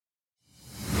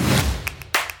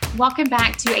Welcome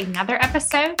back to another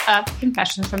episode of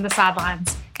Confessions from the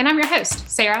Sidelines. And I'm your host,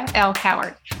 Sarah L.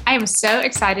 Cowart. I am so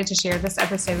excited to share this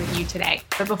episode with you today.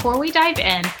 But before we dive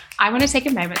in, I want to take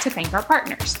a moment to thank our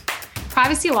partners.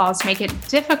 Privacy laws make it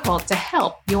difficult to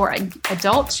help your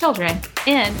adult children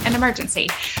in an emergency.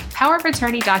 Power of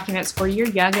attorney documents for your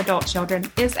young adult children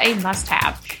is a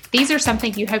must-have. These are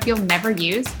something you hope you'll never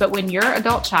use, but when your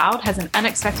adult child has an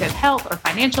unexpected health or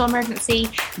financial emergency,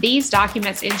 these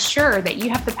documents ensure that you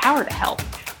have the power to help.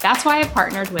 That's why I've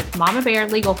partnered with Mama Bear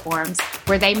Legal Forms,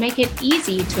 where they make it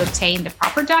easy to obtain the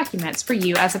proper documents for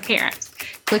you as a parent.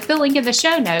 Click the link in the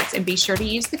show notes and be sure to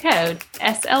use the code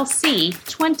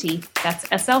SLC20, that's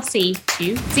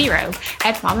SLC20,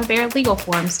 at Mama Bear Legal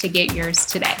Forms to get yours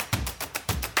today.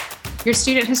 Your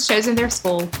student has chosen their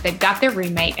school, they've got their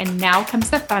roommate, and now comes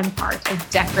the fun part of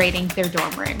decorating their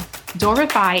dorm room.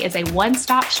 Dormify is a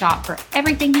one-stop shop for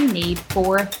everything you need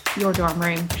for your dorm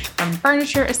room, from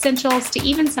furniture essentials to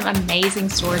even some amazing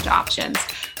storage options.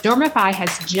 Dormify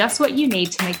has just what you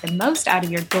need to make the most out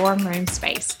of your dorm room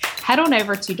space. Head on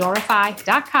over to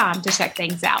dormify.com to check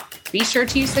things out. Be sure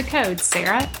to use the code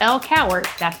Sarah L. Cowart,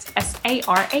 that's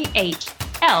SARAHLCOWART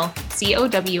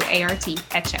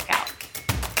at checkout.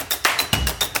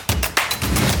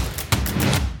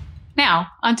 Now,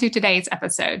 onto today's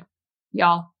episode.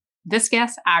 Y'all, this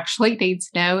guest actually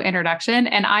needs no introduction,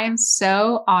 and I am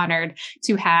so honored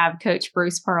to have Coach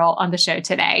Bruce Pearl on the show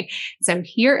today. So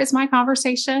here is my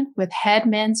conversation with head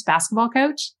men's basketball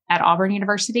coach at Auburn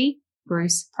University,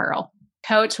 Bruce Pearl.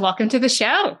 Coach, welcome to the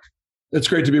show. It's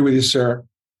great to be with you, Sarah.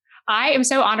 I am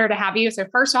so honored to have you. So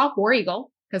first off, War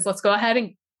Eagle, because let's go ahead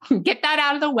and get that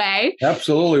out of the way.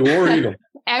 Absolutely, War Eagle.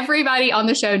 Everybody on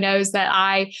the show knows that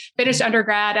I finished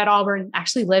undergrad at Auburn,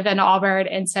 actually live in Auburn.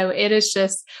 And so it is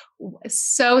just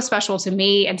so special to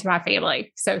me and to my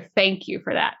family. So thank you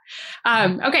for that.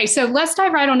 Okay, so let's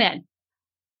dive right on in.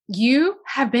 You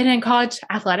have been in college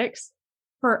athletics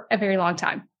for a very long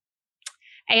time.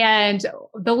 And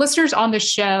the listeners on the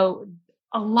show,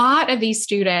 a lot of these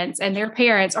students and their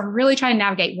parents are really trying to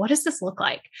navigate, what does this look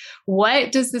like?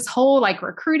 What does this whole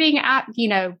recruiting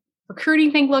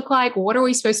thing look like? What are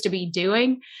we supposed to be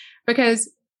doing? Because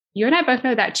you and I both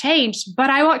know that changed, but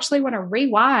I actually want to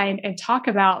rewind and talk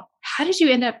about, how did you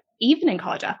end up even in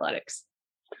college athletics?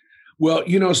 Well,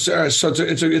 Sarah, so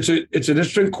it's an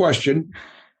interesting question.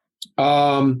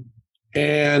 I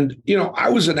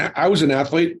was an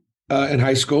athlete in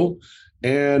high school.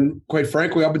 And quite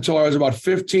frankly, up until I was about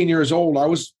 15 years old, I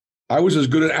was as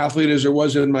good an athlete as there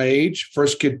was in my age.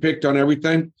 First kid picked on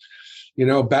everything,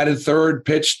 batted third,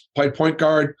 pitched, played point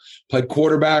guard, played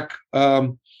quarterback.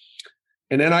 And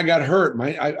then I got hurt.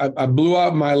 I blew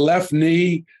out my left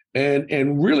knee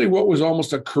and really what was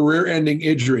almost a career-ending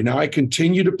injury. Now I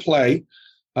continue to play.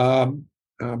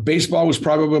 Baseball was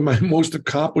probably my most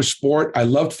accomplished sport. I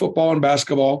loved football and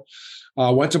basketball.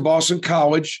 Went to Boston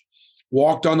College.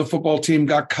 Walked on the football team,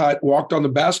 got cut, walked on the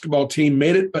basketball team,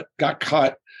 made it, but got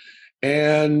cut.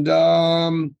 And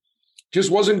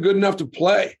just wasn't good enough to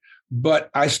play. But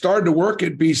I started to work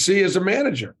at BC as a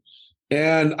manager.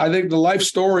 And I think the life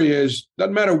story is,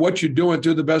 doesn't matter what you're doing,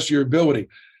 do the best of your ability.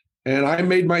 And I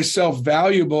made myself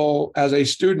valuable as a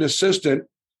student assistant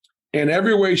in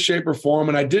every way, shape, or form.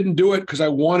 And I didn't do it because I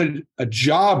wanted a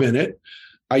job in it.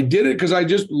 I did it because I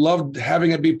just loved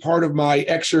having it be part of my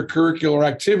extracurricular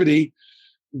activity.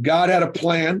 God had a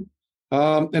plan.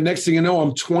 And next thing you know,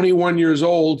 I'm 21 years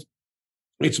old.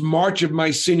 It's March of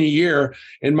my senior year,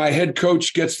 and my head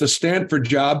coach gets the Stanford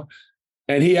job,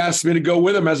 and he asked me to go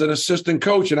with him as an assistant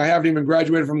coach, and I haven't even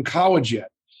graduated from college yet.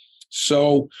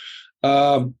 So,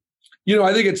 I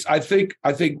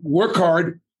think work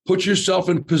hard, put yourself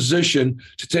in position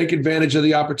to take advantage of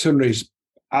the opportunities.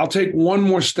 I'll take one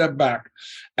more step back.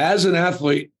 As an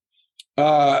athlete,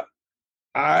 my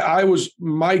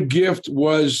gift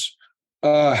was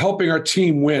helping our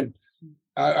team win.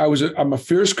 I'm a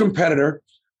fierce competitor.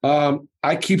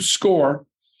 I keep score.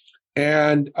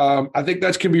 And I think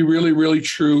that can be really, really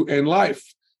true in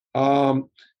life. My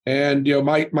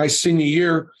senior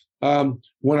year,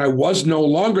 when I was no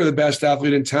longer the best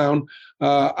athlete in town,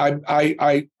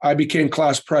 I became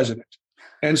class president.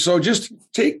 And so just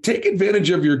take advantage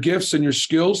of your gifts and your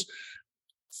skills.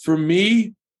 For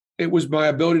me, it was my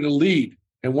ability to lead.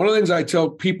 And one of the things I tell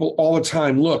people all the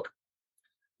time, look,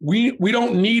 we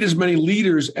don't need as many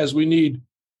leaders as we need.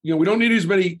 We don't need as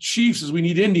many chiefs as we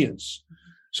need Indians.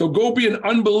 So go be an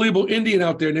unbelievable Indian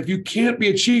out there. And if you can't be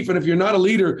a chief and if you're not a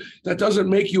leader, that doesn't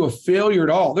make you a failure at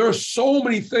all. There are so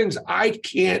many things I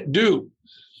can't do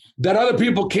that other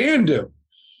people can do.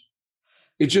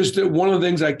 It's just that one of the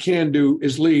things I can do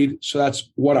is lead. So that's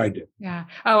what I do. Yeah.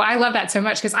 Oh, I love that so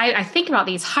much because I think about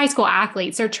these high school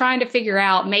athletes. They're trying to figure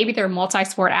out, maybe they're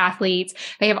multi-sport athletes.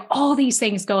 They have all these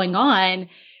things going on.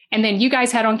 And then you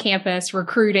guys head on campus,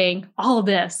 recruiting, all of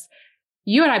this.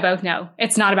 You and I both know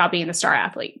it's not about being the star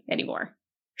athlete anymore.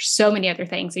 There's so many other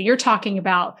things. And you're talking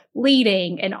about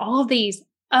leading and all of these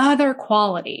other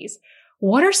qualities.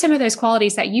 What are some of those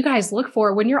qualities that you guys look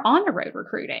for when you're on the road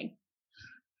recruiting?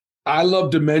 I love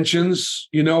dimensions.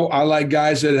 I like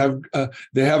guys that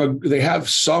have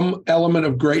some element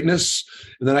of greatness,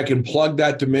 and then I can plug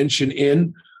that dimension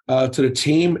in to the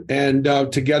team, and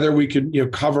together we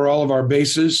can cover all of our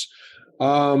bases.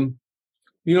 I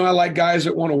like guys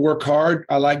that want to work hard.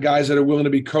 I like guys that are willing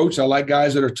to be coached. I like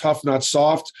guys that are tough, not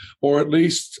soft, or at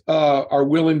least are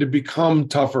willing to become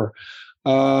tougher.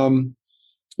 I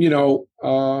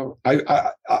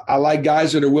like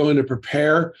guys that are willing to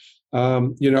prepare.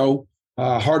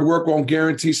 Hard work won't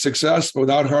guarantee success, but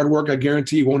without hard work, I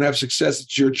guarantee you won't have success.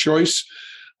 It's your choice.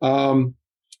 I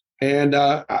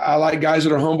like guys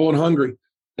that are humble and hungry.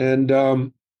 And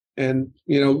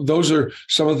those are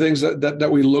some of the things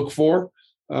that we look for.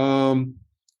 I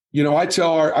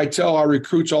tell our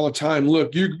recruits all the time,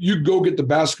 look, you go get the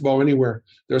basketball anywhere.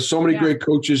 There's so many great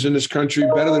coaches in this country,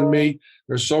 better than me.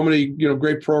 There's so many,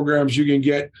 great programs you can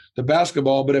get the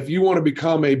basketball. But if you want to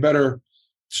become a better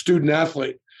student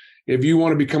athlete, if you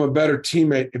want to become a better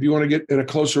teammate, if you want to get in a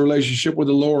closer relationship with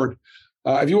the Lord,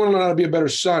 if you want to learn how to be a better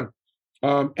son,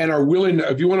 and are willing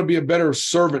to, if you want to be a better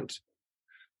servant,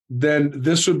 then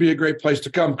this would be a great place to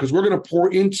come, because we're going to pour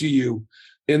into you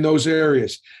in those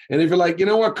areas. And if you're like, you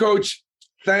know what, coach,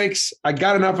 thanks, I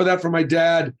got enough of that from my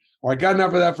dad, or I got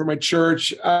enough of that from my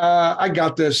church, I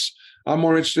got this, I'm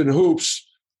more interested in hoops,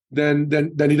 then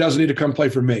he doesn't need to come play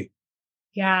for me.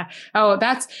 Yeah. Oh,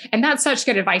 that's such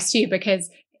good advice too, because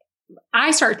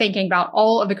I start thinking about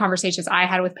all of the conversations I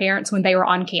had with parents when they were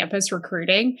on campus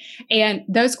recruiting, and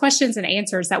those questions and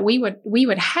answers that we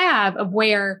would have, of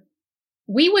where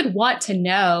we would want to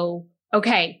know,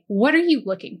 okay, what are you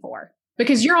looking for?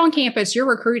 Because you're on campus, you're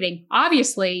recruiting.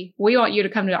 Obviously, we want you to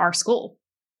come to our school.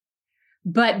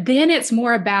 But then it's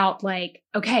more about like,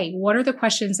 okay, what are the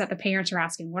questions that the parents are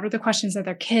asking? What are the questions that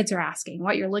their kids are asking?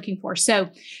 What you're looking for? So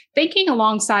thinking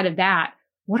alongside of that,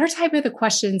 what are type of the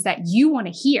questions that you want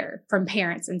to hear from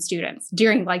parents and students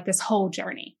during like this whole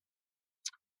journey?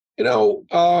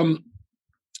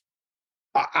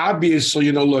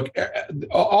 Obviously, look,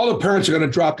 all the parents are going to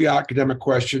drop the academic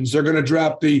questions. They're going to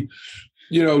drop the,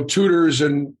 tutors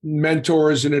and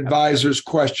mentors and advisors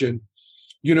question.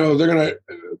 They're going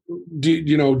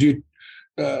to,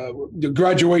 the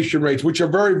graduation rates, which are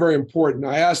very, very important.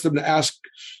 I asked them to ask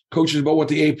coaches about what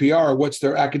the APR, what's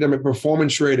their academic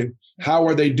performance rating, how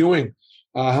are they doing,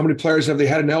 how many players have they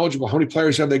had ineligible, how many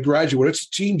players have they graduated. It's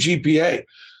team GPA.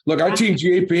 Look, our team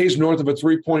GPA is north of a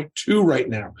 3.2 right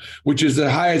now, which is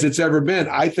the highest it's ever been.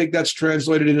 I think that's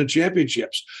translated into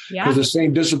championships, because the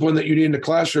same discipline that you need in the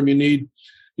classroom, you need,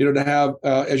 to have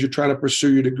as you're trying to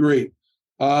pursue your degree.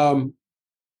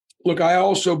 Look, I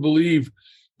also believe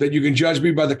that you can judge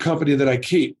me by the company that I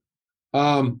keep.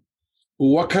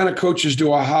 What kind of coaches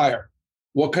do I hire?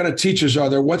 What kind of teachers are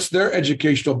there? What's their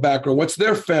educational background? What's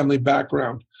their family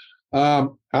background?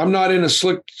 I'm not into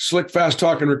slick, fast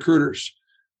talking recruiters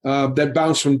that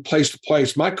bounce from place to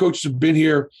place. My coaches have been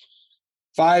here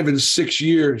 5 and 6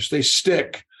 years. They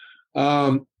stick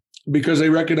because they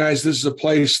recognize this is a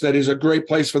place that is a great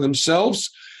place for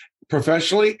themselves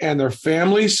professionally and their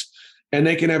families, and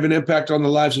they can have an impact on the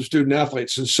lives of student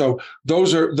athletes. And so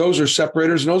those are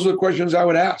separators, and those are the questions I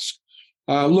would ask.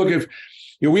 Look, if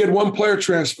we had one player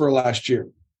transfer last year,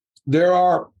 there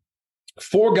are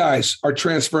 4 guys are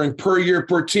transferring per year,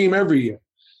 per team every year.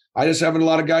 I just having a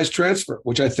lot of guys transfer,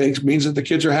 which I think means that the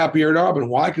kids are happier at Auburn.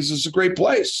 Why? Because it's a great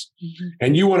place. Mm-hmm.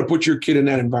 And you want to put your kid in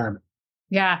that environment.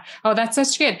 Yeah. Oh, that's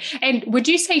such good. And would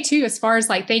you say too, as far as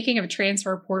like thinking of a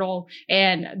transfer portal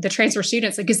and the transfer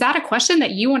students, like, is that a question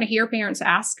that you want to hear parents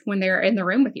ask when they're in the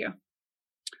room with you?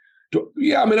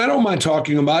 Yeah. I mean, I don't mind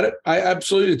talking about it. I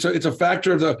absolutely, it's a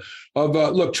factor of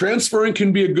look, transferring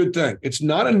can be a good thing. It's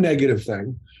not a negative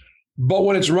thing, but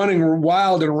when it's running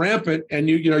wild and rampant and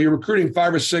you're recruiting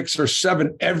 5 or 6 or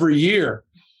 7 every year,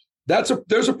 there's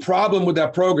a problem with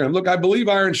that program. Look, I believe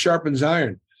iron sharpens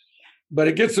iron. But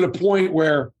it gets to the point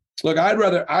where, look, I'd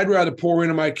rather pour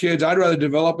into my kids. I'd rather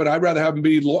develop it. I'd rather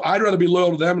I'd rather be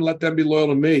loyal to them and let them be loyal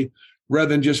to me, rather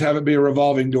than just have it be a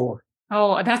revolving door.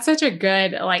 Oh, that's such a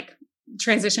good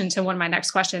transition to one of my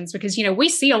next questions, because we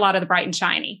see a lot of the bright and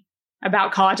shiny,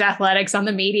 about college athletics on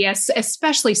the media,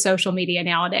 especially social media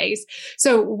nowadays.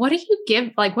 So what do you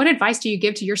give, like, what advice do you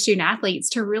give to your student athletes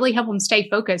to really help them stay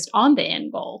focused on the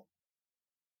end goal?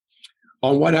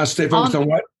 On what? Now, stay focused on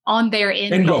what? On their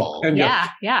end goal. End goal.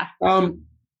 Yeah.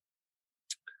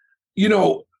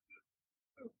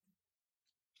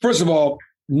 First of all,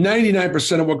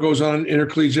 99% of what goes on in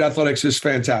intercollegiate athletics is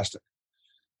fantastic.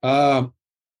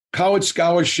 College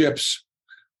scholarships,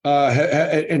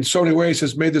 in so many ways,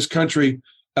 has made this country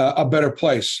a better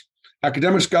place.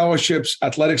 Academic scholarships,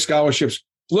 athletic scholarships,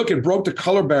 look, it broke the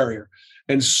color barrier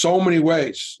in so many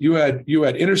ways. You had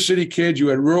inner city kids, you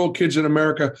had rural kids in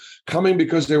America coming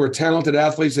because they were talented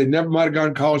athletes. They never might have gone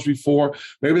to college before.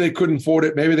 Maybe they couldn't afford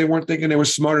it. Maybe they weren't thinking they were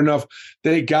smart enough.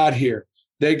 They got here.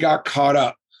 They got caught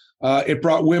up. It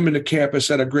brought women to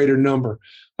campus at a greater number.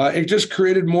 It just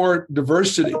created more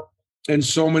diversity in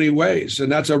so many ways,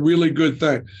 and that's a really good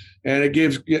thing. And it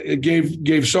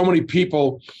gave so many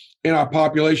people in our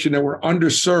population that were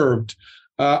underserved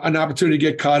an opportunity to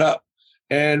get caught up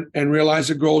and realize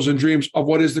the goals and dreams of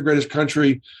what is the greatest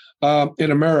country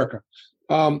in America.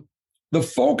 The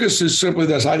focus is simply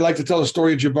this. I'd like to tell the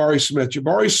story of Jabari Smith.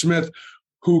 Jabari Smith,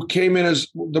 who came in as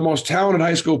the most talented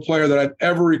high school player that I've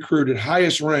ever recruited,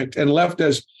 highest ranked, and left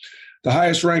as the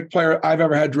highest ranked player I've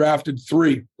ever had drafted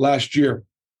 3 last year.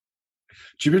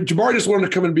 Jabari just wanted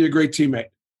to come in and be a great teammate.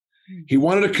 He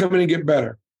wanted to come in and get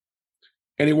better.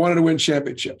 And he wanted to win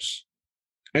championships.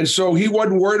 And so he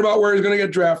wasn't worried about where he was going to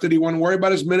get drafted. He wasn't worried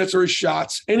about his minutes or his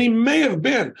shots. And he may have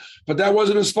been, but that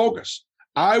wasn't his focus.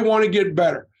 I want to get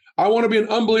better. I want to be an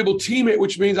unbelievable teammate,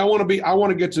 which means I want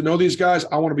to get to know these guys.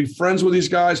 I want to be friends with these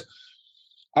guys.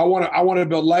 I want to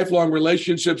build lifelong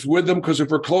relationships with them, because if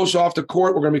we're close off the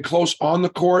court, we're going to be close on the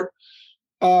court.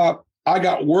 I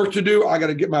got work to do. I got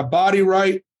to get my body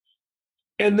right.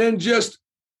 And then just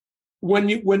when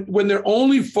their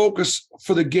only focus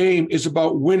for the game is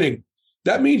about winning,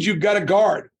 that means you've got to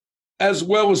guard as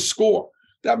well as score.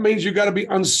 That means you've got to be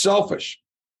unselfish.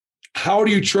 How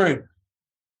do you train?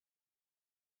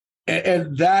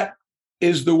 And that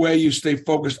is the way you stay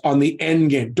focused on the end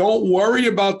game. Don't worry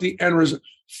about the end result.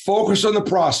 Focus on the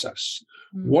process.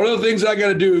 What are the things I got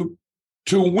to do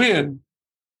to win?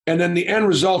 And then the end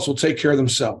results will take care of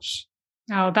themselves.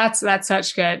 Oh, that's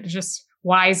such good, just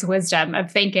wise wisdom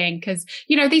of thinking. Because,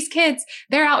 these kids,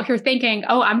 they're out here thinking,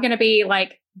 oh, I'm going to be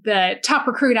like the top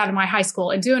recruit out of my high school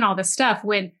and doing all this stuff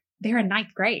when they're in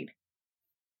 9th grade.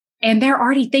 And they're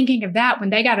already thinking of that when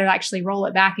they got to actually roll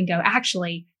it back and go,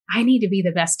 actually, I need to be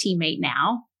the best teammate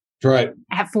now. Right.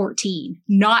 At 14,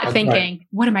 not that's thinking, right,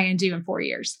 what am I going to do in 4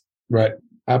 years? Right.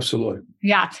 Absolutely.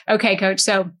 Yeah. Okay, Coach.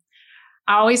 So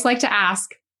I always like to ask,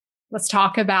 let's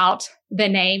talk about the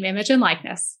name, image, and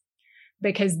likeness,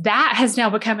 because that has now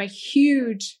become a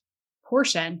huge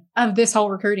portion of this whole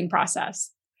recruiting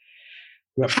process.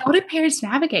 Yep. How do parents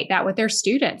navigate that with their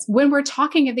students when we're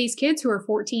talking of these kids who are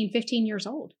 14, 15 years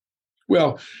old?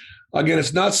 Well, again,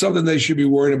 it's not something they should be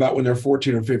worried about when they're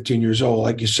 14 or 15 years old.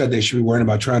 Like you said, they should be worrying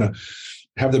about trying to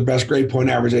have the best grade point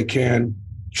average they can,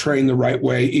 train the right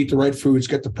way, eat the right foods,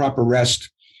 get the proper rest,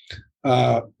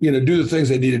 do the things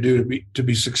they need to do to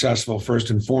be successful first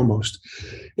and foremost.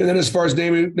 And then as far as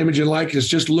name, image, and likeness,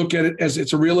 just look at it as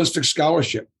it's a realistic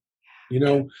scholarship.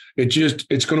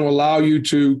 It's going to allow you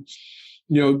to,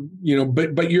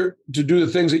 but you're to do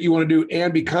the things that you want to do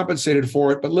and be compensated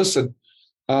for it. But listen,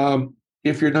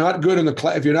 if you're not good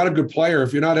if you're not a good player,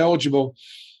 if you're not eligible,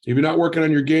 if you're not working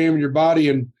on your game and your body,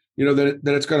 and then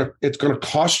it's gonna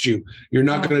cost you. You're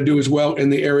not going to do as well in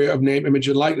the area of name, image,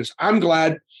 and likeness. I'm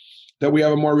glad that we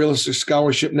have a more realistic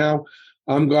scholarship now.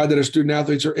 I'm glad that our student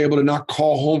athletes are able to not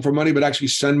call home for money, but actually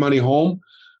send money home.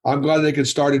 I'm glad they can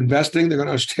start investing. They're going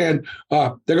to understand.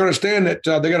 That they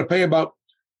got to pay about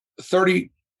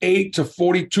 38 to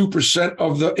 42%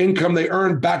 of the income they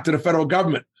earn back to the federal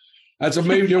government. That's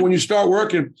amazing. When you start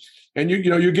working and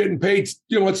you're getting paid,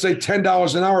 let's say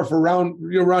 $10 an hour for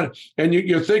run, and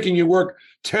you're thinking you work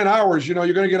 10 hours, you're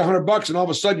going to get $100, and all of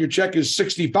a sudden your check is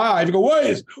 65. You go,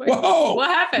 wait, whoa, what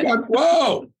happened?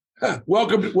 Whoa,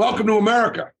 welcome to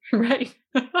America. Right.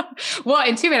 Well,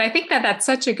 and too, and I think that's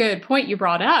such a good point you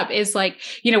brought up is like,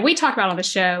 we talk about on the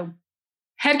show,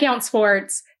 head count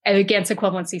sports against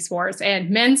equivalency sports, and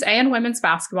men's and women's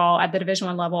basketball at the Division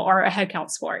I level are a head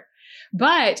count sport.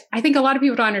 But I think a lot of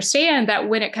people don't understand that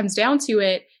when it comes down to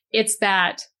it, it's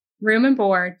that room and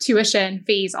board, tuition,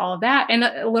 fees, all of that, and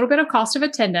a little bit of cost of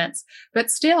attendance.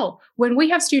 But still, when we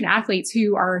have student athletes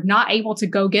who are not able to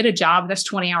go get a job that's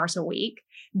 20 hours a week,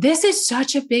 this is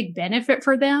such a big benefit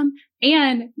for them.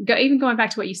 And even going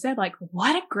back to what you said, like,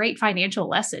 what a great financial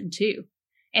lesson too.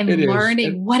 And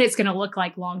learning what it's going to look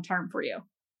like long-term for you.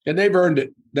 and they've earned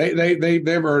it.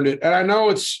 They've earned it. And I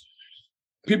know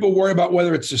people worry about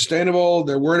whether it's sustainable.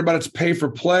 They're worried about its pay for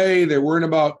play. They're worried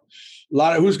about a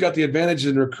lot of who's got the advantage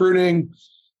in recruiting.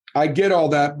 I get all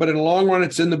that, but in the long run,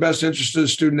 it's in the best interest of the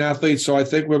student athletes. So I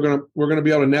think we're gonna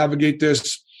be able to navigate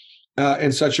this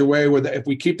in such a way where if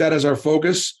we keep that as our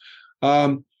focus.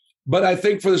 But I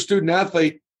think for the student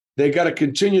athlete, they got to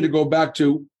continue to go back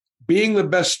to being the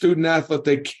best student athlete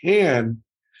they can.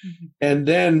 Mm-hmm. And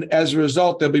then as a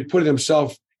result, they'll be putting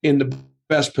themselves in the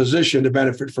best position to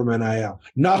benefit from NIL,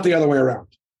 not the other way around.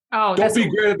 Oh, don't be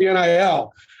great at the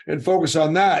NIL and focus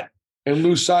on that and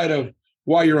lose sight of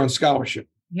why you're on scholarship.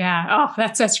 Yeah. Oh,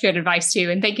 that's such good advice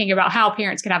too. And thinking about how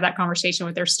parents can have that conversation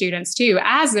with their students too,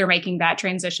 as they're making that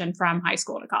transition from high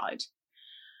school to college.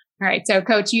 All right. So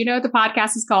Coach, the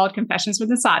podcast is called Confessions from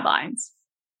the Sidelines.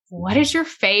 What is your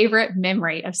favorite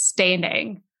memory of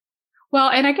standing? Well,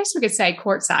 and I guess we could say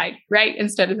courtside, right?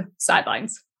 Instead of the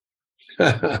sidelines.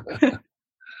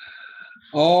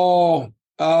 Well,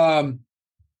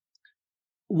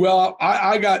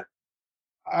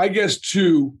 I guess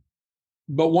two,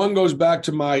 but one goes back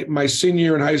to my senior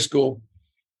year in high school.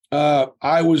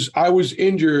 I was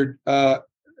injured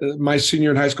my senior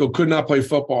year in high school, could not play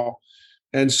football.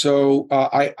 And so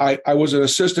I was an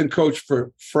assistant coach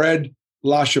for Fred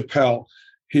LaChapelle.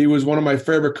 He was one of my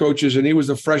favorite coaches, and he was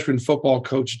the freshman football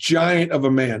coach, giant of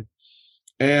a man.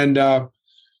 And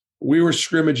we were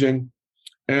scrimmaging,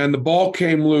 and the ball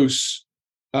came loose,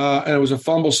 and it was a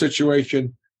fumble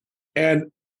situation.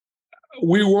 And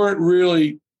we weren't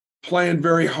really playing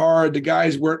very hard. The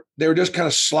guys were just kind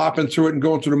of slopping through it and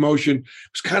going through the motion. It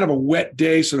was kind of a wet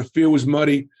day, so the field was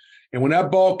muddy. And when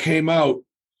that ball came out,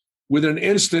 within an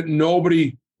instant,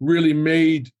 nobody really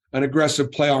made an aggressive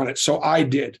play on it. So I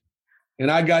did. And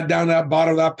I got down that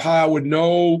bottom of that pile with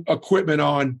no equipment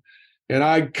on. And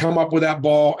I come up with that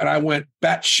ball, and I went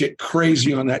batshit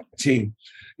crazy on that team,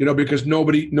 because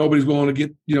nobody's willing to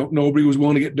get, nobody was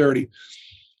willing to get dirty.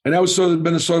 And that was sort of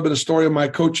been the story of my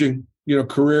coaching,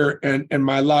 career and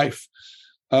my life.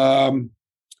 And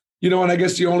I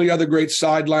guess the only other great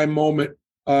sideline moment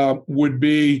would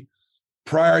be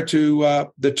prior to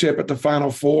the tip at the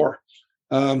Final Four.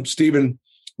 Stephen,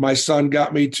 my son,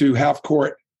 got me to half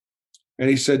court, and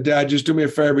he said, "Dad, just do me a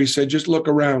favor." He said, "Just look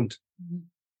around.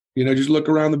 Just look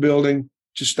around the building.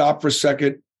 Just stop for a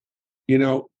second.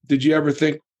 Did you ever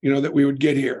think, that we would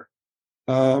get here?"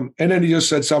 And then he just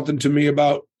said something to me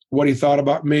about what he thought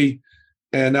about me,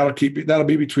 and that'll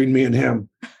be between me and him.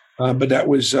 But that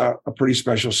was a pretty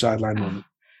special sideline moment.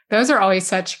 Those are always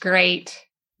such great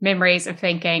memories of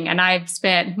thinking. And I've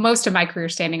spent most of my career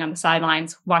standing on the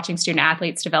sidelines, watching student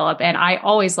athletes develop. And I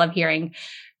always love hearing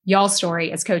y'all's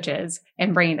story as coaches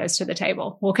and bringing those to the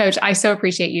table. Well, Coach, I so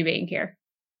appreciate you being here.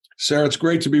 Sarah, it's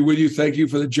great to be with you. Thank you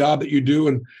for the job that you do.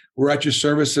 And we're at your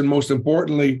service. And most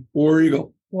importantly, War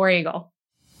Eagle. War Eagle.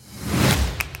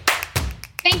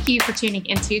 Thank you for tuning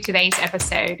into today's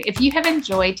episode. If you have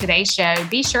enjoyed today's show,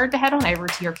 be sure to head on over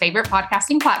to your favorite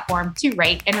podcasting platform to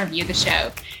rate and review the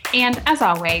show. And as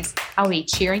always, I'll be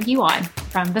cheering you on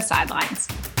from the sidelines.